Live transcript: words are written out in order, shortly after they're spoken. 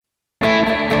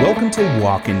Welcome to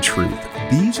Walk in Truth.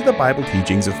 These are the Bible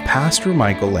teachings of Pastor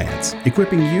Michael Lance,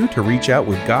 equipping you to reach out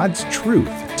with God's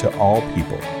truth to all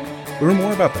people. Learn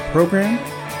more about the program,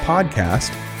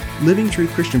 podcast, Living Truth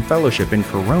Christian Fellowship in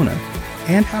Corona,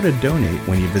 and how to donate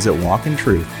when you visit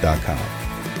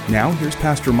walkintruth.com. Now here's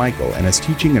Pastor Michael and his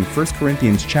teaching in 1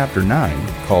 Corinthians chapter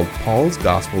 9 called Paul's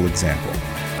Gospel Example.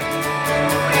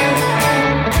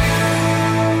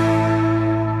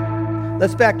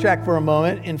 Let's backtrack for a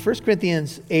moment. In 1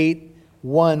 Corinthians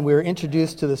 8:1, we're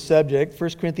introduced to the subject.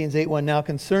 1 Corinthians 8:1, now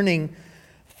concerning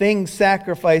things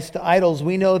sacrificed to idols,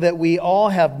 we know that we all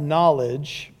have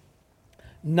knowledge.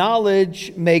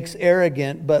 Knowledge makes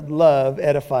arrogant, but love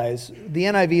edifies. The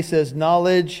NIV says,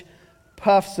 knowledge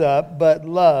puffs up, but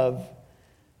love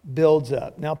builds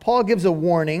up. Now, Paul gives a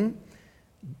warning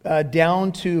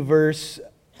down to verse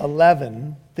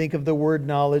 11. Think of the word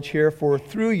knowledge here. For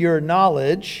through your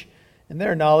knowledge, and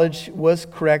their knowledge was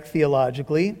correct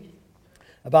theologically,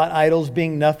 about idols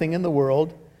being nothing in the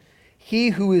world,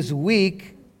 he who is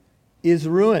weak is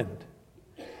ruined.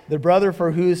 The brother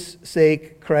for whose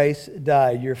sake Christ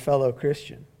died, your fellow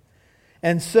Christian.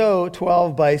 And so,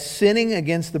 12, by sinning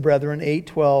against the brethren,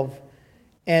 8:12,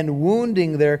 and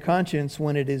wounding their conscience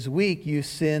when it is weak, you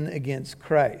sin against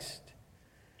Christ.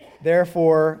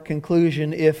 Therefore,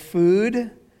 conclusion, if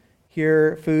food,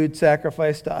 here food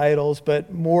sacrificed to idols,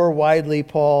 but more widely,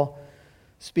 Paul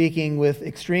speaking with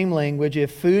extreme language,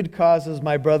 if food causes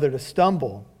my brother to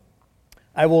stumble,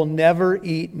 I will never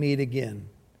eat meat again,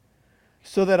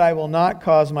 so that I will not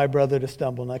cause my brother to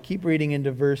stumble. Now keep reading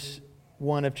into verse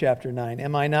 1 of chapter 9.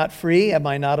 Am I not free? Am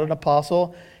I not an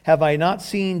apostle? Have I not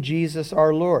seen Jesus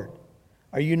our Lord?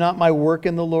 Are you not my work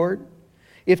in the Lord?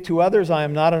 If to others I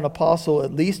am not an apostle,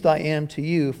 at least I am to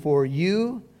you, for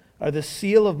you are the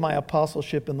seal of my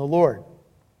apostleship in the Lord.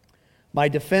 My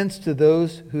defense to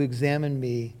those who examine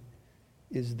me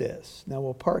is this. Now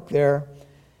we'll park there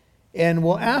and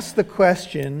we'll ask the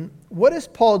question, what is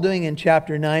Paul doing in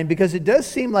chapter 9? Because it does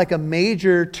seem like a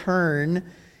major turn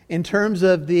in terms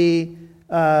of the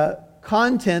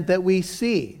content that we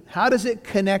see. How does it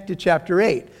connect to chapter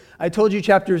 8? I told you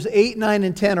chapters 8, 9,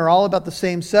 and 10 are all about the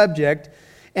same subject.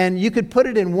 And you could put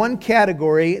it in one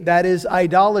category, that is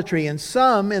idolatry. And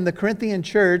some in the Corinthian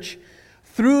church,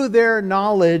 through their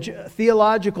knowledge,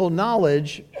 theological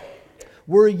knowledge,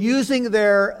 were using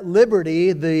their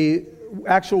liberty, the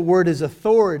actual word is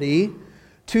authority,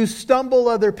 to stumble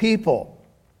other people.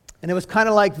 And it was kind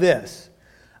of like this.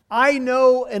 I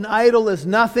know an idol is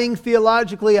nothing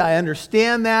theologically. I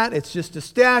understand that. It's just a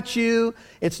statue.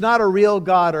 It's not a real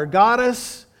god or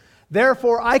goddess.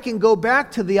 Therefore, I can go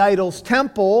back to the idol's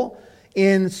temple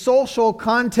in social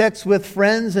context with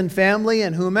friends and family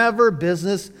and whomever,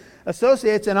 business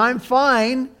associates, and I'm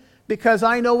fine because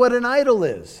I know what an idol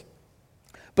is.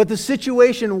 But the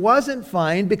situation wasn't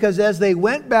fine because as they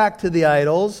went back to the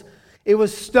idols, it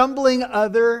was stumbling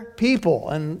other people.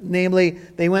 And namely,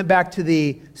 they went back to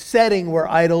the setting where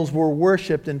idols were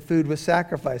worshipped and food was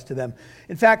sacrificed to them.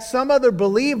 In fact, some other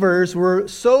believers were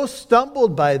so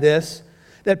stumbled by this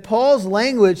that Paul's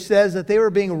language says that they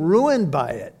were being ruined by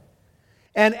it.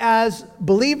 And as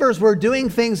believers were doing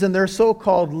things in their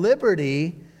so-called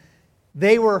liberty,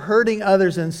 they were hurting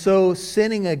others and so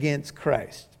sinning against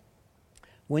Christ.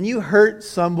 When you hurt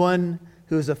someone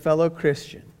who is a fellow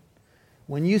Christian,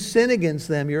 when you sin against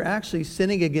them, you're actually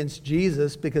sinning against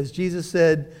Jesus, because Jesus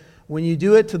said, when you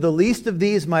do it to the least of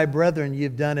these, my brethren,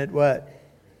 you've done it what?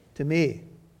 To me.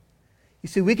 You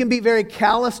see, we can be very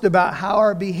calloused about how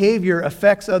our behavior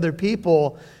affects other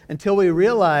people until we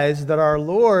realize that our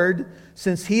Lord,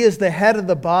 since He is the head of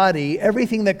the body,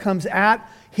 everything that comes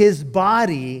at His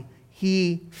body,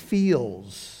 He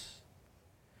feels.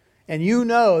 And you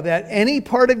know that any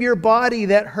part of your body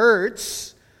that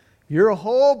hurts, your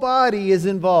whole body is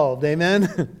involved.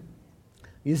 Amen?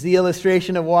 Use the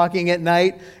illustration of walking at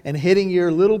night and hitting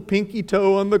your little pinky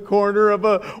toe on the corner of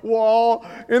a wall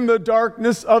in the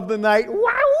darkness of the night.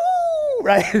 Wow!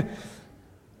 Right?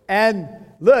 And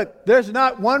look, there's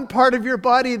not one part of your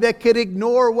body that could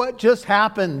ignore what just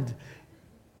happened.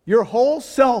 Your whole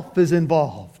self is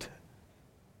involved.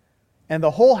 And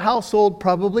the whole household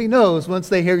probably knows once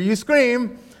they hear you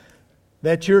scream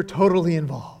that you're totally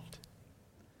involved.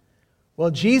 Well,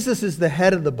 Jesus is the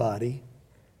head of the body.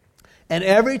 And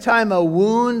every time a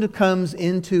wound comes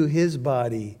into His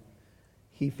body,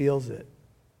 He feels it.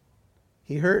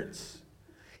 He hurts.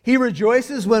 He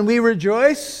rejoices when we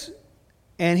rejoice,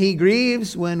 and He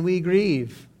grieves when we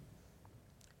grieve.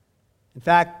 In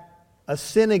fact, a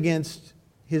sin against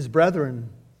His brethren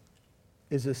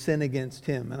is a sin against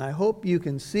Him. And I hope you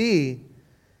can see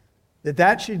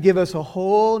that should give us a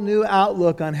whole new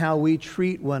outlook on how we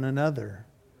treat one another.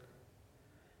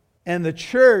 And the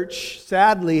church,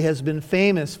 sadly, has been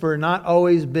famous for not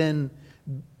always being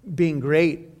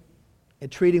great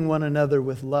at treating one another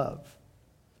with love.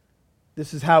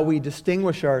 This is how we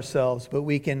distinguish ourselves, but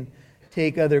we can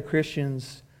take other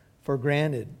Christians for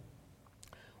granted.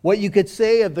 What you could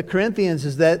say of the Corinthians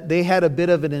is that they had a bit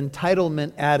of an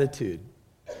entitlement attitude.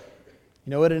 You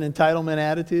know what an entitlement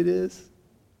attitude is?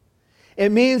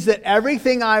 It means that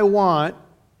everything I want,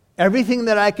 everything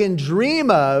that I can dream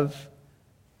of,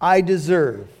 I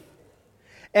deserve.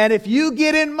 And if you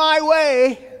get in my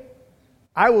way,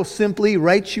 I will simply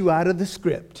write you out of the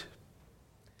script.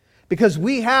 Because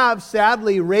we have,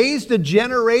 sadly, raised a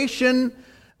generation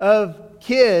of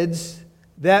kids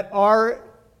that are,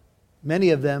 many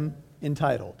of them,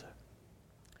 entitled.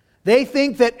 They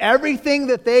think that everything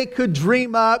that they could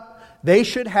dream up, they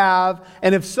should have.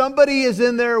 And if somebody is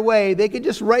in their way, they can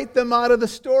just write them out of the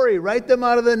story, write them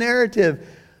out of the narrative.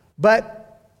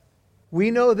 But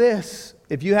we know this.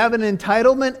 If you have an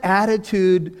entitlement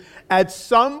attitude, at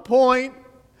some point,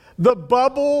 the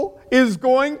bubble is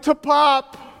going to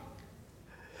pop.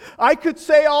 I could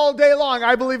say all day long,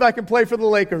 I believe I can play for the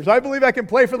Lakers. I believe I can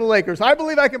play for the Lakers. I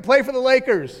believe I can play for the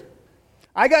Lakers.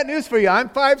 I got news for you. I'm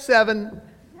 5'7",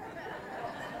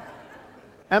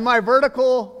 and my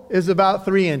vertical is about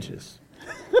 3 inches.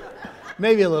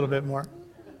 Maybe a little bit more.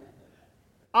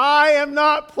 I am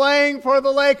not playing for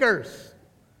the Lakers,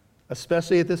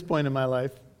 especially at this point in my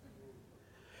life.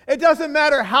 It doesn't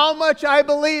matter how much I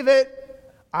believe it.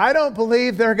 I don't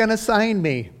believe they're going to sign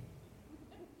me.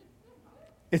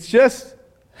 It's just,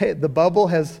 hey, the bubble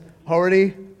has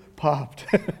already popped.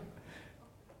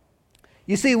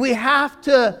 You see, we have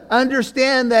to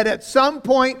understand that at some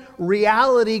point,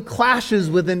 reality clashes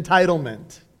with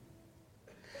entitlement.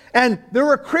 And there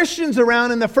were Christians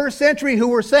around in the first century who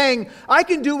were saying, I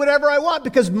can do whatever I want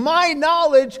because my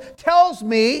knowledge tells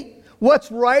me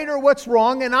what's right or what's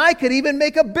wrong, and I could even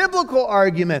make a biblical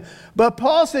argument. But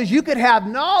Paul says you could have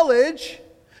knowledge,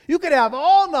 you could have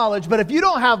all knowledge, but if you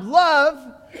don't have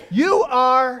love, you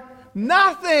are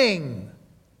nothing.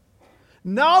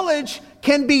 Knowledge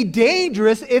can be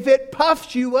dangerous if it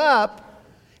puffs you up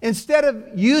instead of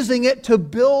using it to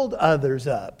build others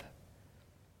up.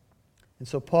 And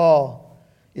so Paul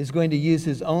is going to use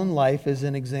his own life as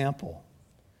an example.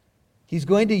 He's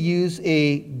going to use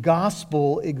a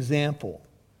gospel example.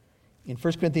 In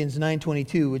 1 Corinthians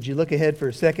 9:22, would you look ahead for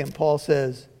a second? Paul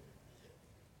says,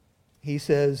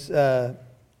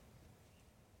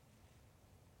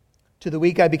 to the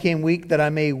weak I became weak, that I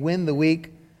may win the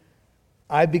weak.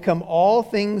 I've become all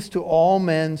things to all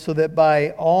men, so that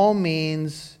by all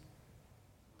means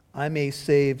I may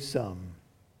save some.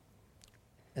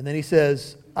 And then he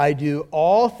says, I do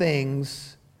all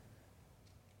things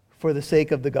for the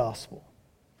sake of the gospel.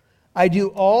 I do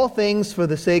all things for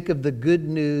the sake of the good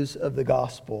news of the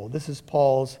gospel. This is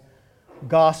Paul's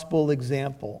gospel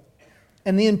example.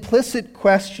 And the implicit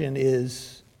question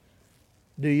is,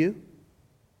 do you?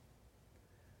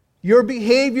 Your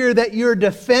behavior that you're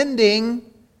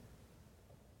defending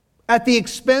at the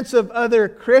expense of other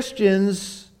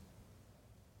Christians,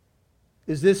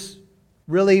 is this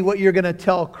really what you're going to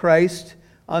tell Christ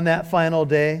on that final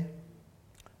day?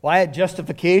 Well, I had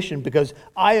justification because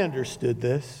I understood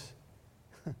this.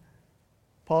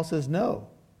 Paul says no.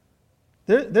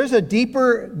 There's a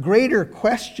deeper, greater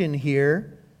question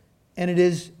here, and it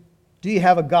is, do you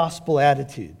have a gospel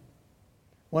attitude?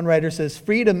 One writer says,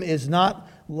 freedom is not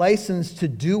license to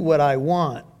do what I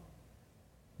want,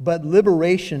 but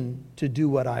liberation to do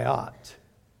what I ought.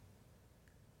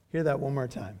 Hear that one more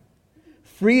time.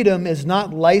 Freedom is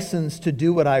not license to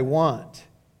do what I want.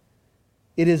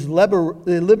 It is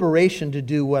liberation to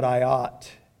do what I ought.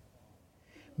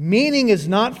 Meaning is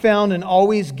not found in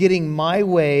always getting my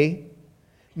way.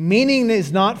 Meaning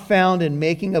is not found in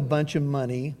making a bunch of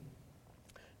money.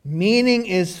 Meaning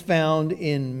is found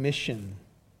in mission.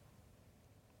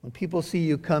 When people see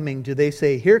you coming, do they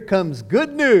say, here comes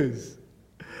good news?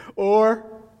 Or,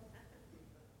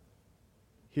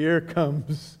 here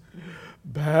comes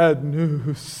bad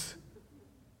news?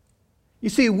 You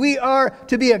see, we are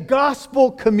to be a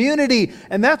gospel community,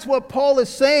 and that's what Paul is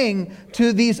saying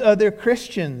to these other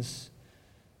Christians.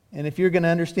 And if you're going to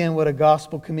understand what a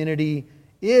gospel community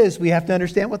is, we have to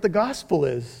understand what the gospel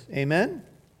is. Amen?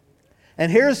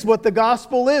 And here's what the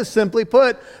gospel is, simply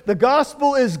put. The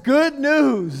gospel is good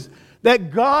news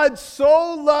that God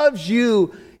so loves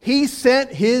you, He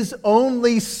sent His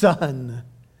only Son.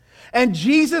 And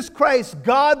Jesus Christ,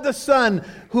 God the Son,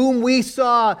 whom we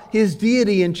saw his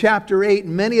deity in chapter 8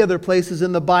 and many other places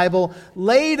in the Bible,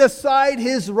 laid aside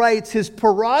his rights, his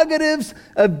prerogatives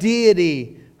of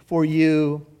deity for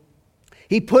you.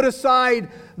 He put aside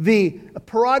the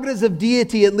prerogatives of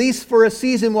deity, at least for a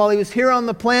season while he was here on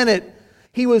the planet.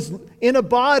 He was in a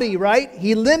body, right?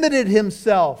 He limited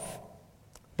himself.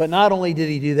 But not only did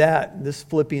he do that, this is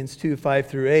Philippians 2, 5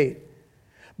 through 8,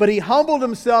 but he humbled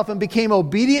himself and became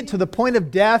obedient to the point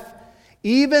of death,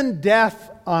 even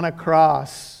death on a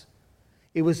cross.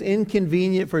 It was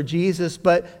inconvenient for Jesus,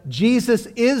 but Jesus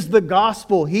is the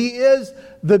gospel. He is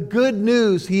the good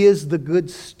news. He is the good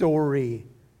story.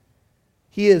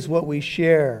 He is what we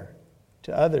share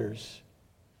to others.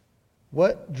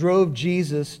 What drove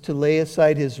Jesus to lay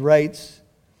aside his rights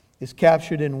is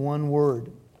captured in one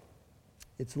word.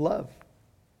 It's love.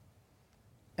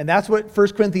 And that's what 1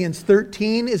 Corinthians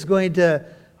 13 is going to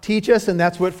teach us, and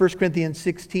that's what 1 Corinthians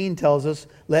 16 tells us.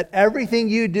 Let everything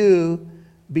you do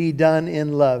be done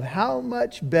in love. How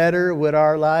much better would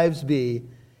our lives be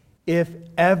if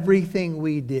everything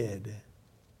we did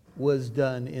was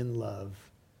done in love?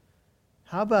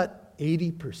 How about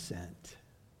 80%?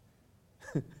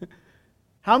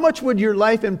 How much would your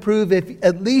life improve if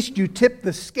at least you tipped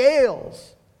the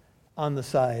scales on the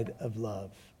side of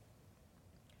love?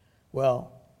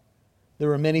 Well, there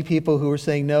were many people who were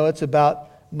saying, no, it's about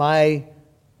my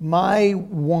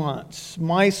wants,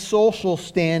 my social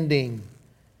standing.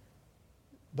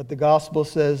 But the gospel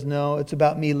says, no, it's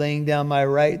about me laying down my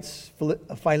rights.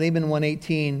 Philemon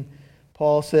 1:18,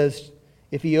 Paul says,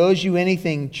 if he owes you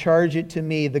anything, charge it to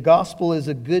me. The gospel is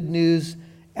a good news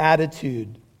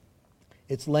attitude.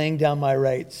 It's laying down my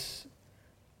rights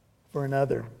for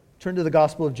another. Turn to the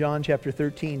Gospel of John chapter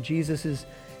 13. Jesus is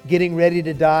getting ready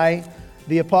to die.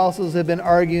 The apostles have been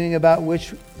arguing about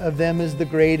which of them is the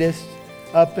greatest.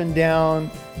 Up and down.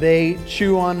 They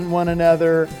chew on one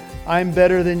another. I'm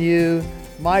better than you.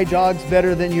 My dog's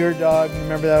better than your dog.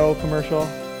 Remember that old commercial?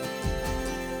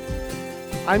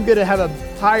 I'm going to have a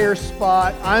higher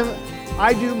spot.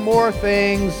 I do more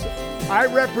things. I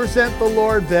represent the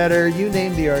Lord better. You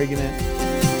name the argument.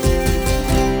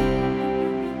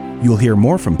 You'll hear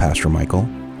more from Pastor Michael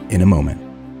in a moment.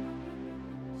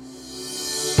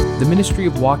 The Ministry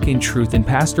of Walk in Truth and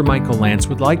Pastor Michael Lance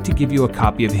would like to give you a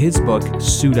copy of his book,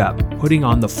 Suit Up, Putting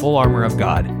on the Full Armor of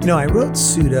God. You know, I wrote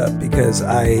Suit Up because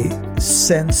I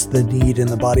sense the need in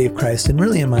the body of Christ and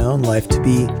really in my own life to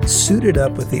be suited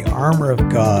up with the armor of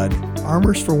God.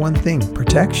 Armor's for one thing,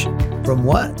 protection. From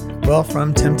what? Well,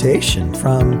 from temptation,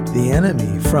 from the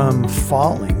enemy, from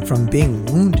falling, from being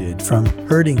wounded, from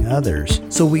hurting others.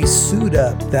 So we suit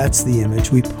up, that's the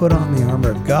image. We put on the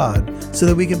armor of God so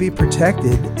that we can be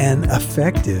protected and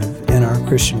effective in our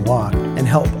Christian walk and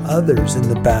help others in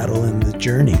the battle and the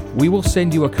journey. We will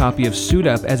send you a copy of Suit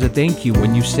Up as a thank you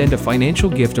when you send a financial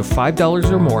gift of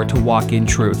 $5 or more to Walk in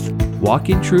Truth. Walk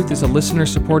in Truth is a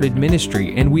listener-supported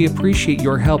ministry, and we appreciate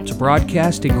your help to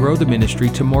broadcast and grow the ministry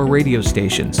to more radio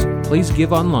stations. Please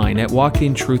give online at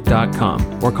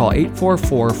walkintruth.com or call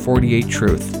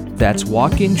 844-48-TRUTH. That's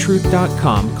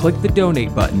walkintruth.com. Click the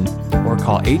donate button or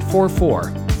call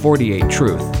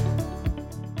 844-48-TRUTH.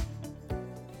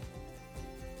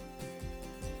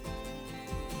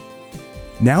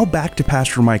 Now back to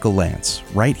Pastor Michael Lance,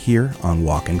 right here on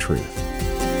Walk in Truth.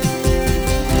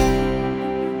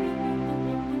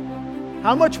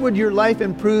 How much would your life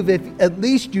improve if at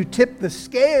least you tipped the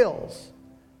scales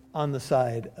on the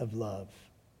side of love?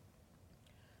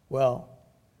 Well,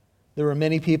 there were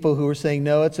many people who were saying,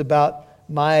 no, it's about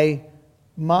my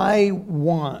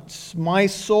wants, my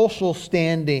social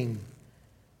standing.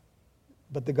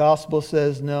 But the gospel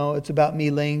says, no, it's about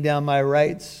me laying down my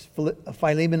rights.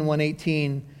 Philemon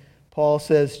 1:18, Paul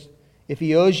says, if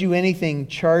he owes you anything,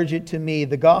 charge it to me.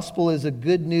 The gospel is a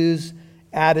good news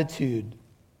attitude.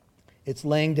 It's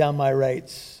laying down my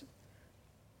rights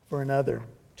for another.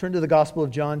 Turn to the Gospel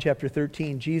of John chapter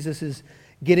 13. Jesus is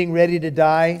getting ready to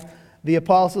die. The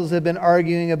apostles have been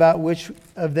arguing about which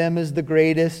of them is the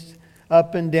greatest.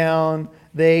 Up and down.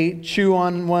 They chew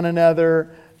on one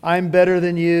another. I'm better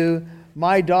than you.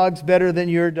 My dog's better than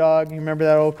your dog. You remember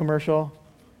that old commercial?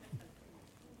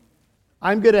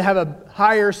 I'm going to have a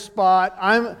higher spot.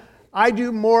 I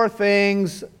do more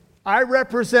things. I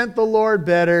represent the Lord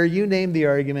better. You name the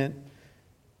argument.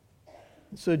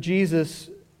 So Jesus,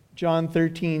 John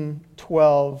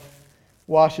 13:12,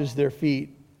 washes their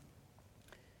feet.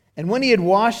 And when he had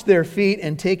washed their feet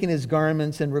and taken his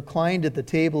garments and reclined at the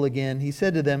table again, he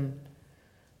said to them,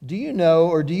 do you know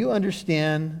or do you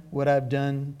understand what I've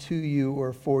done to you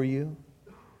or for you?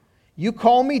 You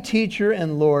call me teacher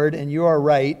and Lord, and you are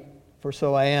right, for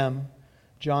so I am.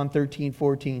 John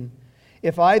 13:14.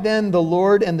 If I then, the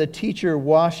Lord and the teacher,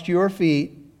 washed your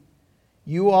feet,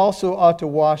 you also ought to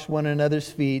wash one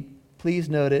another's feet. Please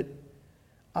note it.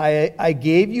 I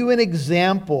gave you an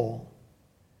example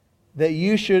that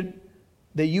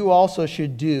you also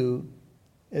should do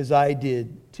as I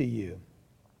did to you.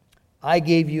 I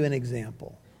gave you an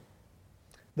example.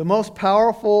 The most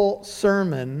powerful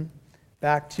sermon,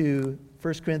 back to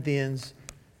 1 Corinthians,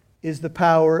 is the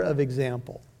power of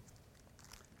example.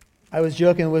 I was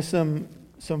joking with some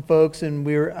folks, and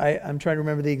I'm trying to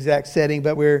remember the exact setting,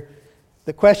 but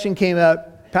the question came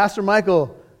up, Pastor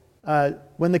Michael,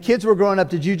 when the kids were growing up,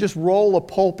 did you just roll a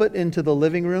pulpit into the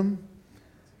living room?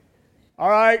 All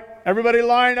right, everybody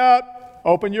line up.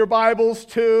 Open your Bibles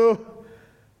too.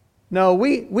 No,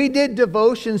 we did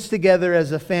devotions together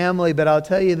as a family, but I'll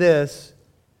tell you this.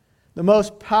 The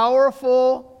most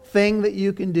powerful thing that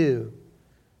you can do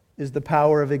is the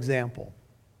power of example.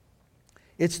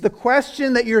 It's the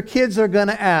question that your kids are going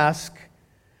to ask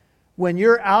when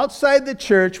you're outside the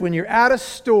church, when you're at a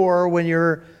store, when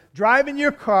you're driving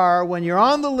your car, when you're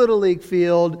on the Little League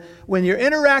field, when you're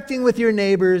interacting with your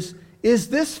neighbors. Is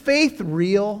this faith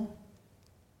real?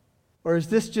 Or is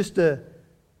this just a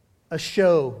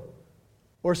show?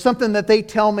 Or something that they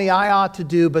tell me I ought to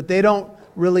do, but they don't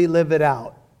really live it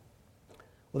out?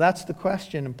 Well, that's the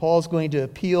question. And Paul's going to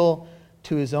appeal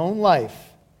to his own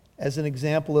life as an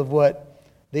example of what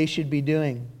they should be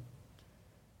doing.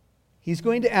 He's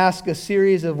going to ask a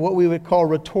series of what we would call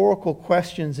rhetorical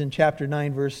questions in chapter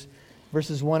 9,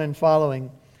 verses 1 and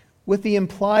following, with the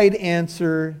implied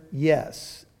answer,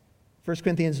 yes. 1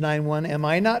 Corinthians 9:1, am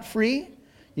I not free?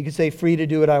 You could say free to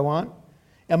do what I want.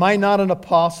 Am I not an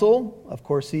apostle? Of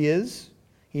course he is.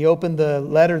 He opened the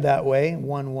letter that way,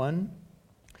 1:1.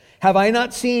 Have I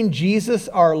not seen Jesus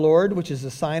our Lord, which is a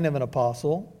sign of an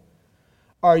apostle?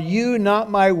 Are you not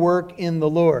my work in the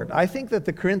Lord? I think that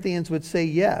the Corinthians would say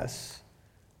yes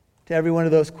to every one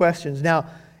of those questions. Now,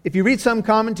 if you read some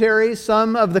commentaries,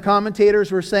 some of the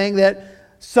commentators were saying that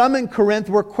some in Corinth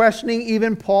were questioning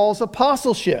even Paul's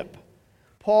apostleship,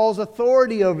 Paul's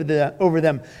authority over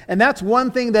them. And that's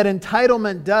one thing that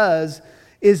entitlement does,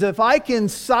 is if I can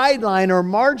sideline or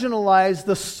marginalize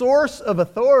the source of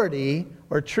authority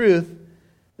or truth,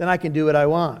 then I can do what I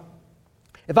want.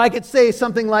 If I could say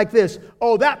something like this,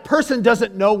 oh, that person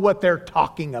doesn't know what they're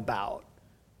talking about.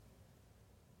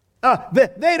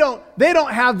 They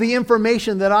don't have the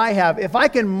information that I have. If I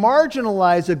can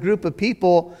marginalize a group of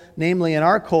people, namely in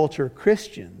our culture,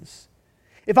 Christians,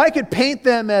 if I could paint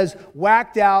them as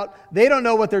whacked out, they don't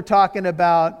know what they're talking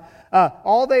about,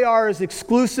 all they are is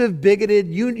exclusive, bigoted,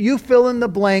 you fill in the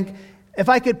blank. If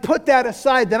I could put that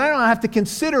aside, then I don't have to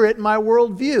consider it in my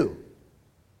worldview.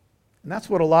 And that's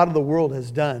what a lot of the world has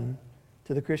done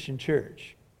to the Christian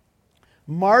church.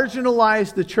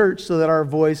 Marginalize the church so that our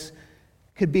voice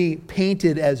could be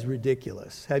painted as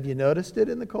ridiculous. Have you noticed it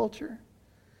in the culture?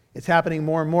 It's happening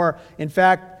more and more. In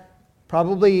fact,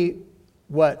 probably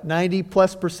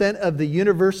 90+% of the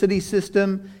university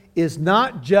system has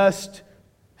not just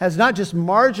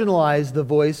marginalized the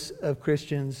voice of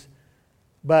Christians,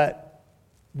 but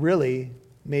really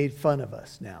made fun of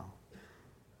us now.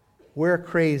 We're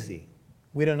crazy.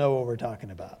 We don't know what we're talking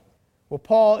about. Well,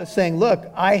 Paul is saying, look,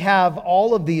 I have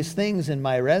all of these things in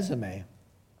my resume.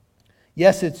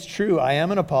 Yes, it's true. I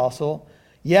am an apostle.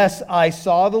 Yes, I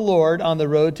saw the Lord on the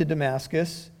road to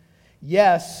Damascus.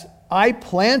 Yes, I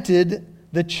planted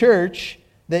the church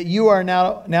that you are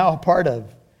now a part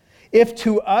of. If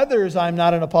to others I'm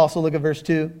not an apostle, look at verse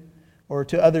 2, or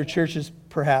to other churches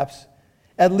perhaps,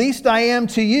 at least I am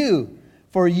to you,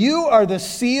 for you are the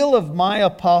seal of my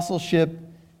apostleship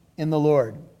in the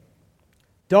Lord.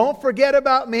 Don't forget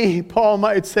about me, Paul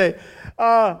might say.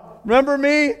 Remember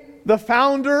me, the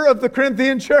founder of the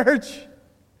Corinthian church?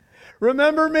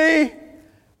 Remember me?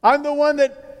 I'm the one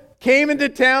that came into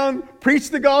town,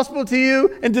 preached the gospel to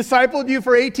you, and discipled you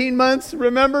for 18 months.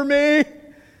 Remember me?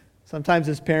 Sometimes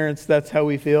as parents, that's how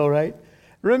we feel, right?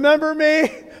 Remember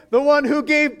me? The one who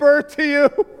gave birth to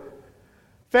you,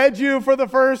 fed you for the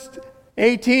first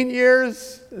 18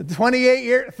 years, 28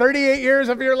 years, 38 years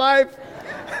of your life.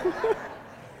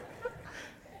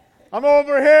 I'm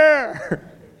over here.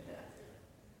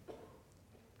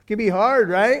 It can be hard,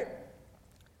 right?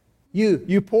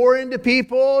 You pour into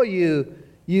people, you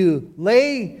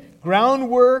lay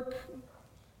groundwork,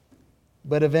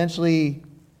 but eventually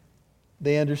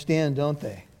they understand, don't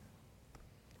they?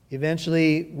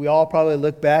 Eventually, we all probably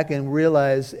look back and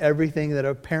realize everything that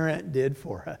a parent did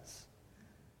for us,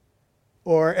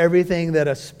 or everything that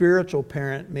a spiritual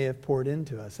parent may have poured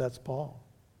into us. That's Paul.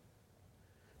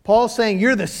 Paul's saying,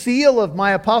 you're the seal of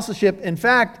my apostleship. In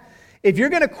fact, if you're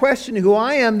going to question who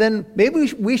I am, then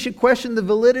maybe we should question the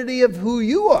validity of who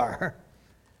you are.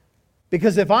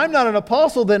 Because if I'm not an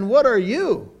apostle, then what are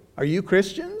you? Are you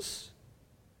Christians?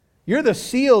 You're the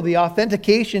seal, the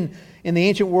authentication. In the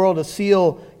ancient world, a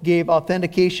seal gave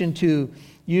authentication to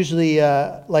usually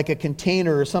like a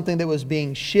container or something that was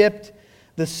being shipped.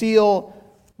 The seal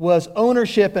was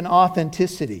ownership and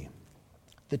authenticity.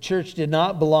 The church did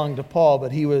not belong to Paul,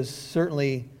 but he was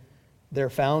certainly their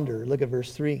founder. Look at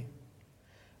verse 3.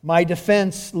 My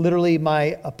defense, literally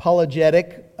my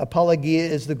apologetic, apologia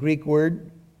is the Greek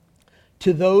word,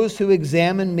 to those who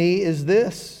examine me is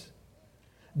this: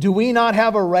 do we not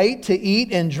have a right to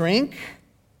eat and drink?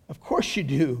 Of course you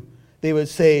do, they would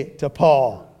say to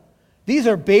Paul. These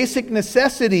are basic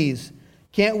necessities.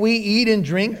 Can't we eat and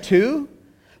drink too?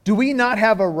 Do we not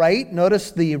have a right?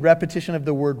 Notice the repetition of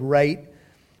the word right,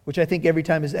 which I think every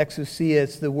time is exousia.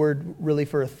 It's the word really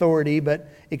for authority, but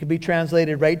it could be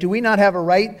translated right. Do we not have a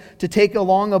right to take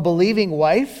along a believing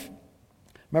wife?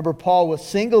 Remember, Paul was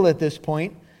single at this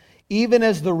point, even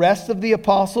as the rest of the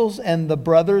apostles and the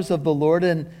brothers of the Lord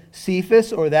and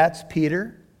Cephas, or that's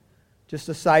Peter. Just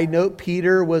a side note,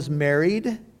 Peter was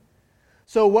married.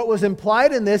 So what was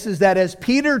implied in this is that as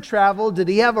Peter traveled, did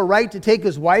he have a right to take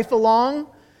his wife along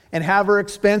and have her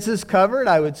expenses covered?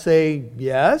 I would say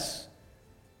yes.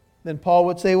 Then Paul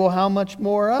would say, well, how much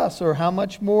more us, or how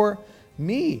much more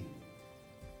me?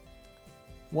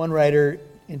 One writer,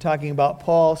 in talking about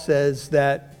Paul, says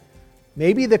that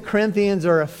maybe the Corinthians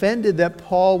are offended that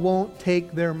Paul won't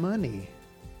take their money.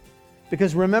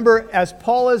 Because remember, as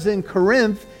Paul is in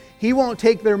Corinth, he won't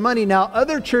take their money. Now,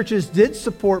 other churches did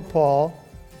support Paul,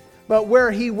 but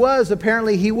where he was,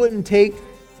 apparently he wouldn't take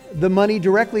the money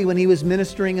directly when he was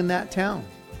ministering in that town.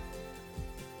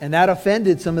 And that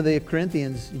offended some of the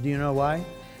Corinthians. Do you know why?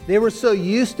 They were so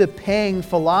used to paying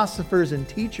philosophers and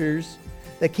teachers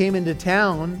that came into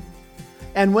town.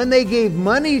 And when they gave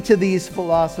money to these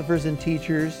philosophers and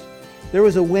teachers, there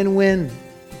was a win-win.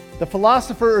 The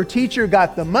philosopher or teacher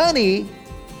got the money,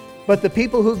 but the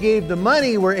people who gave the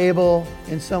money were able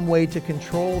in some way to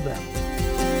control them.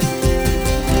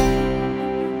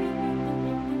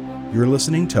 You're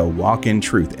listening to Walk in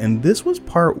Truth, and this was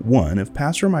part 1 of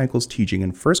Pastor Michael's teaching in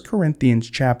 1 Corinthians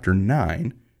chapter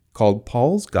 9 called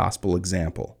Paul's Gospel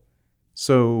Example.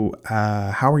 So,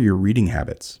 how are your reading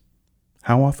habits?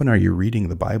 How often are you reading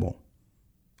the Bible?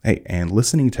 Hey, and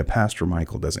listening to Pastor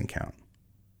Michael doesn't count.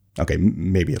 Okay,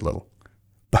 maybe a little.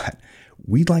 But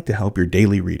we'd like to help your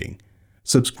daily reading.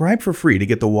 Subscribe for free to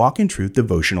get the Walk in Truth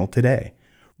devotional today.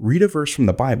 Read a verse from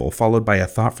the Bible followed by a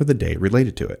thought for the day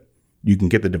related to it. You can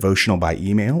get the devotional by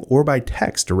email or by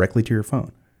text directly to your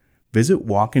phone. Visit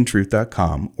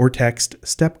walkintruth.com or text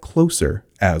STEP CLOSER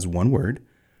as one word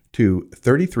to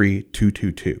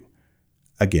 33222.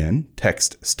 Again,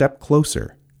 text STEP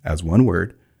CLOSER as one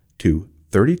word to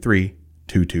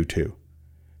 33222.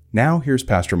 Now here's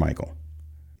Pastor Michael.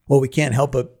 Well, we can't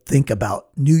help but think about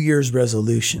New Year's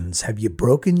resolutions. Have you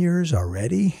broken yours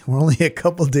already? We're only a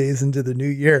couple days into the new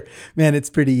year. Man, it's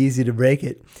pretty easy to break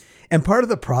it. And part of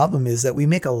the problem is that we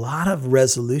make a lot of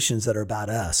resolutions that are about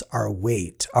us, our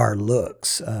weight, our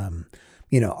looks,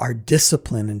 our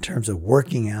discipline in terms of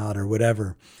working out or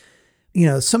whatever.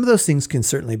 Some of those things can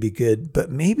certainly be good,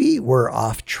 but maybe we're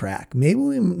off track. Maybe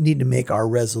we need to make our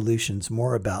resolutions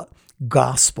more about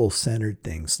gospel-centered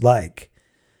things, like,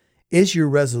 is your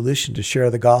resolution to share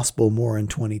the gospel more in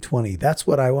 2020? That's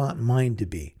what I want mine to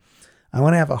be. I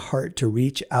want to have a heart to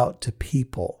reach out to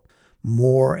people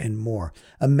more and more.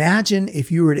 Imagine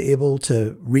if you were able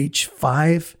to reach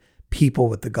 5 people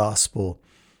with the gospel,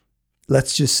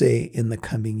 let's just say in the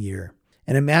coming year.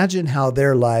 And imagine how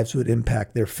their lives would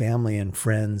impact their family and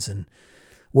friends, and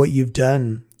what you've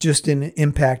done just in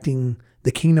impacting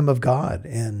the kingdom of God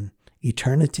and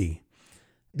eternity.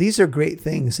 These are great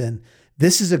things, and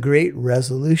this is a great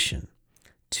resolution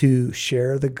to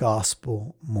share the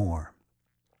gospel more.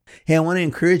 Hey, I want to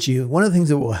encourage you. One of the things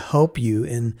that will help you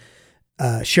in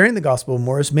sharing the gospel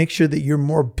more is make sure that you're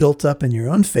more built up in your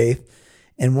own faith.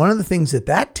 And one of the things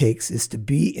that takes is to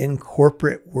be in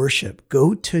corporate worship.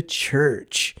 Go to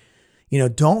church.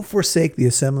 Don't forsake the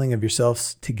assembling of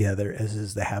yourselves together, as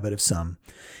is the habit of some.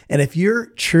 And if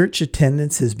your church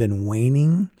attendance has been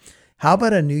waning, how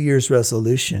about a New Year's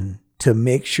resolution to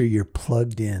make sure you're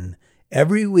plugged in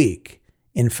every week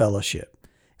in fellowship,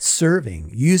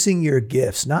 serving, using your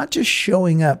gifts, not just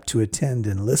showing up to attend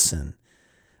and listen,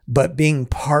 but being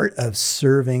part of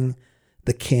serving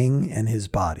the King and his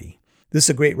body. This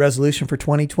is a great resolution for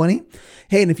 2020.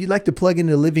 Hey, and if you'd like to plug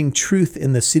into Living Truth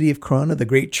in the city of Corona, the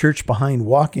great church behind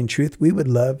Walk in Truth, we would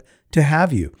love to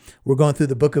have you. We're going through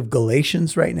the book of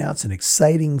Galatians right now. It's an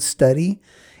exciting study.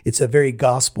 It's a very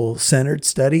gospel-centered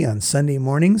study on Sunday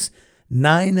mornings,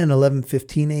 9 and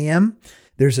 11:15 a.m.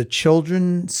 There's a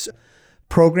children's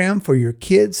program for your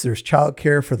kids. There's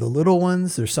childcare for the little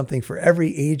ones. There's something for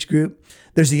every age group.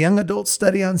 There's a young adult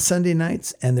study on Sunday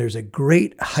nights, and there's a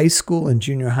great high school and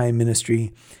junior high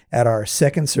ministry at our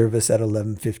second service at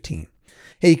 11:15.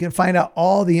 Hey, you can find out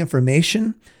all the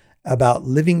information about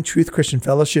Living Truth Christian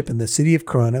Fellowship in the city of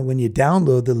Corona when you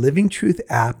download the Living Truth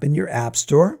app in your app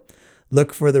store.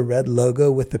 Look for the red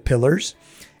logo with the pillars.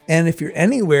 And if you're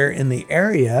anywhere in the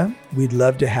area, we'd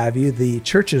love to have you. The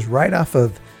church is right off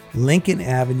of Lincoln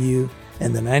Avenue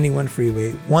and the 91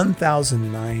 freeway,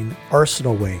 1009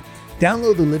 Arsenal Way.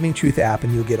 Download the Living Truth app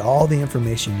and you'll get all the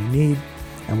information you need.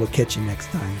 And we'll catch you next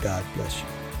time. God bless you.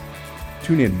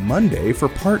 Tune in Monday for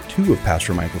part 2 of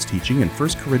Pastor Michael's teaching in 1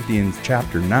 Corinthians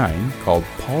chapter 9 called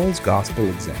Paul's Gospel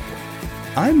Example.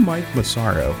 I'm Mike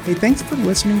Massaro. Hey, thanks for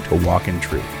listening to Walk in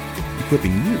Truth,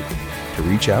 equipping you to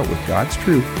reach out with God's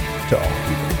truth to all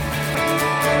people.